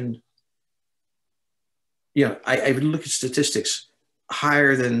question, I would look at statistics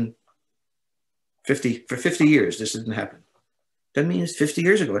higher than 50, for 50 years, this didn't happen. That means 50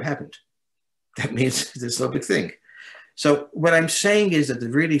 years ago it happened. That means it's no big thing. So what I'm saying is that the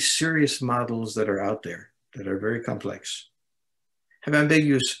really serious models that are out there, that are very complex, have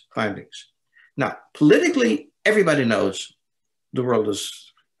ambiguous findings. Now, politically, everybody knows the world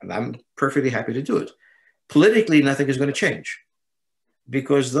is, and I'm perfectly happy to do it. Politically, nothing is going to change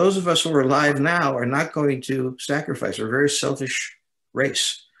because those of us who are alive now are not going to sacrifice. We're a very selfish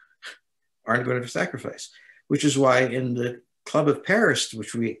race, aren't going to sacrifice, which is why in the Club of Paris,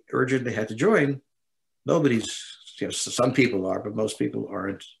 which we urgently had to join, nobody's, some people are, but most people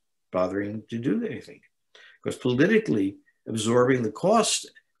aren't bothering to do anything. because politically absorbing the cost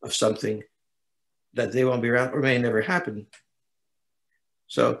of something that they won't be around or may never happen.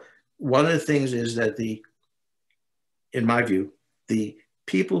 So one of the things is that in my view, the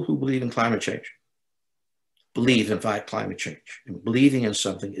people who believe in climate change believe in climate change, and believing in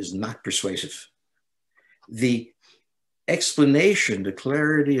something is not persuasive. The explanation, the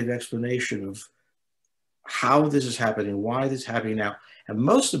clarity of explanation of how this is happening, why this is happening now, and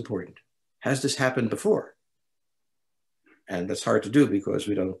most important, has this happened before? And that's hard to do because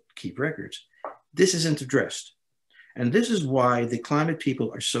we don't keep records. This isn't addressed. And this is why the climate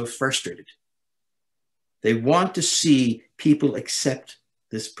people are so frustrated. They want to see people accept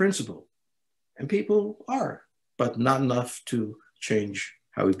this principle. And people are, but not enough to change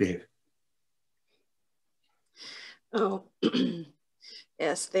how we behave. Oh,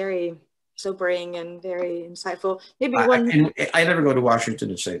 yes, very sobering and very insightful. Maybe I never go to Washington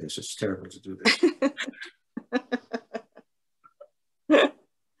and say this. It's terrible to do this.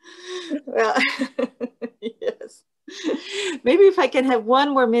 Well, yes. Maybe if I can have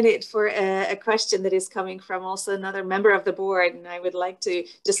one more minute for a question that is coming from also another member of the board, and I would like to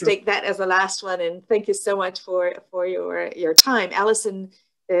just take that as the last one. And thank you so much for your time. Alison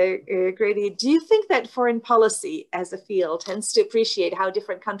Grady, do you think that foreign policy as a field tends to appreciate how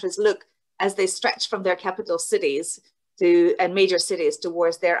different countries look as they stretch from their capital cities and major cities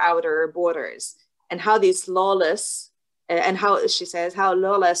towards their outer borders, and how these lawless and how, she says, how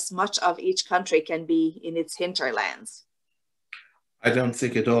lawless much of each country can be in its hinterlands? I don't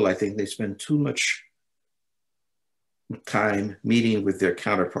think at all. I think they spend too much time meeting with their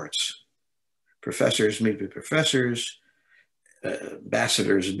counterparts. Professors meet with professors,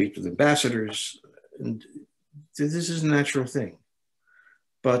 ambassadors meet with ambassadors. And this is a natural thing.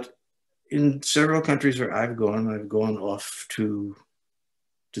 But in several countries where I've gone off to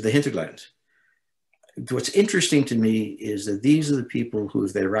the hinterland. What's interesting to me is that these are the people who,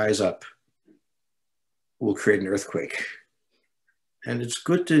 if they rise up, will create an earthquake. And it's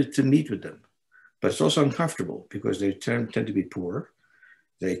good to meet with them, but it's also uncomfortable because they tend to be poor.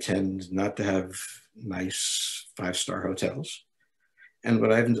 They tend not to have nice 5-star hotels. And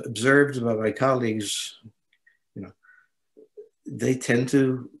what I've observed about my colleagues, they tend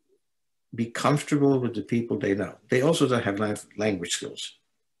to be comfortable with the people they know. They also don't have language skills,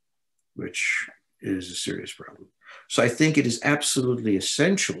 which is a serious problem. So I think it is absolutely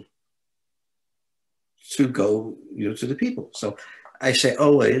essential to go to the people. So I say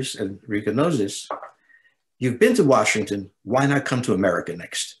always, and Reka knows this, you've been to Washington, why not come to America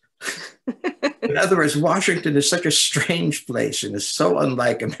next? In other words, Washington is such a strange place and is so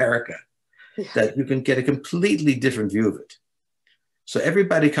unlike America that you can get a completely different view of it. So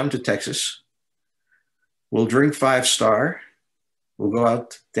everybody come to Texas, we'll drink 5-star, we'll go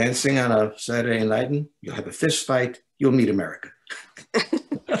out dancing on a Saturday night and you'll have a fist fight, you'll meet America.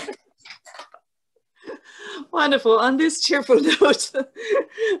 Wonderful. On this cheerful note,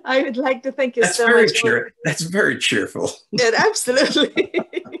 I would like to thank you so much. That's very cheerful. Yeah, absolutely.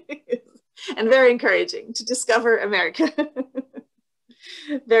 And very encouraging to discover America.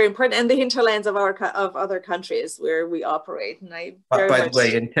 Very important. And the hinterlands of other countries where we operate. And by the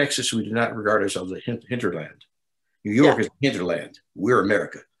way, in Texas, we do not regard ourselves as a hinterland. New York is a hinterland. We're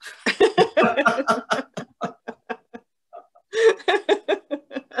America.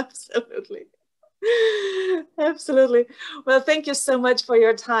 Absolutely. Absolutely. Well, thank you so much for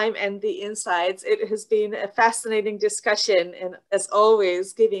your time and the insights. It has been a fascinating discussion, and as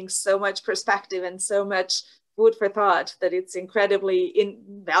always, giving so much perspective and so much food for thought that it's incredibly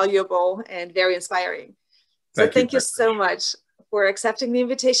invaluable and very inspiring. So thank you so much for accepting the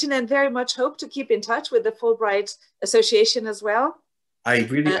invitation, and very much hope to keep in touch with the Fulbright Association as well. I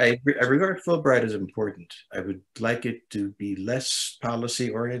regard Fulbright as important. I would like it to be less policy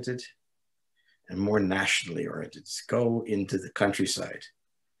oriented and more nationally oriented. Go into the countryside,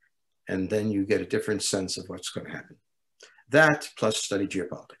 and then you get a different sense of what's going to happen. That plus study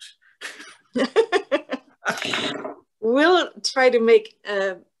geopolitics. We'll try to make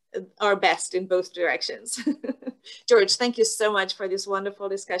our best in both directions. George, thank you so much for this wonderful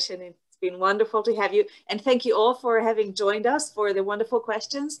discussion. It's been wonderful to have you. And thank you all for having joined us, for the wonderful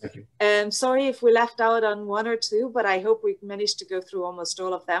questions. Thank you. Sorry if we left out on one or two, but I hope we managed to go through almost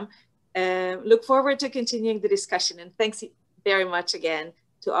all of them. Look forward to continuing the discussion. And thanks very much again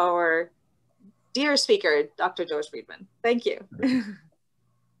to our dear speaker, Dr. George Friedman. Thank you.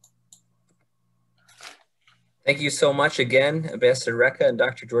 Thank you so much again, Ambassador Reka and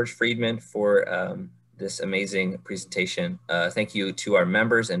Dr. George Friedman, for this amazing presentation. Thank you to our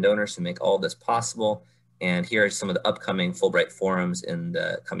members and donors who make all this possible. And here are some of the upcoming Fulbright Forums in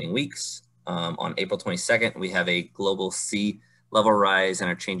the coming weeks. On April 22nd, we have a global sea level rise and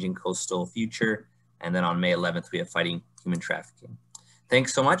our changing coastal future. And then on May 11th, we have fighting human trafficking.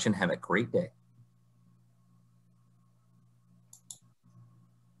 Thanks so much and have a great day.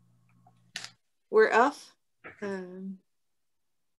 We're off.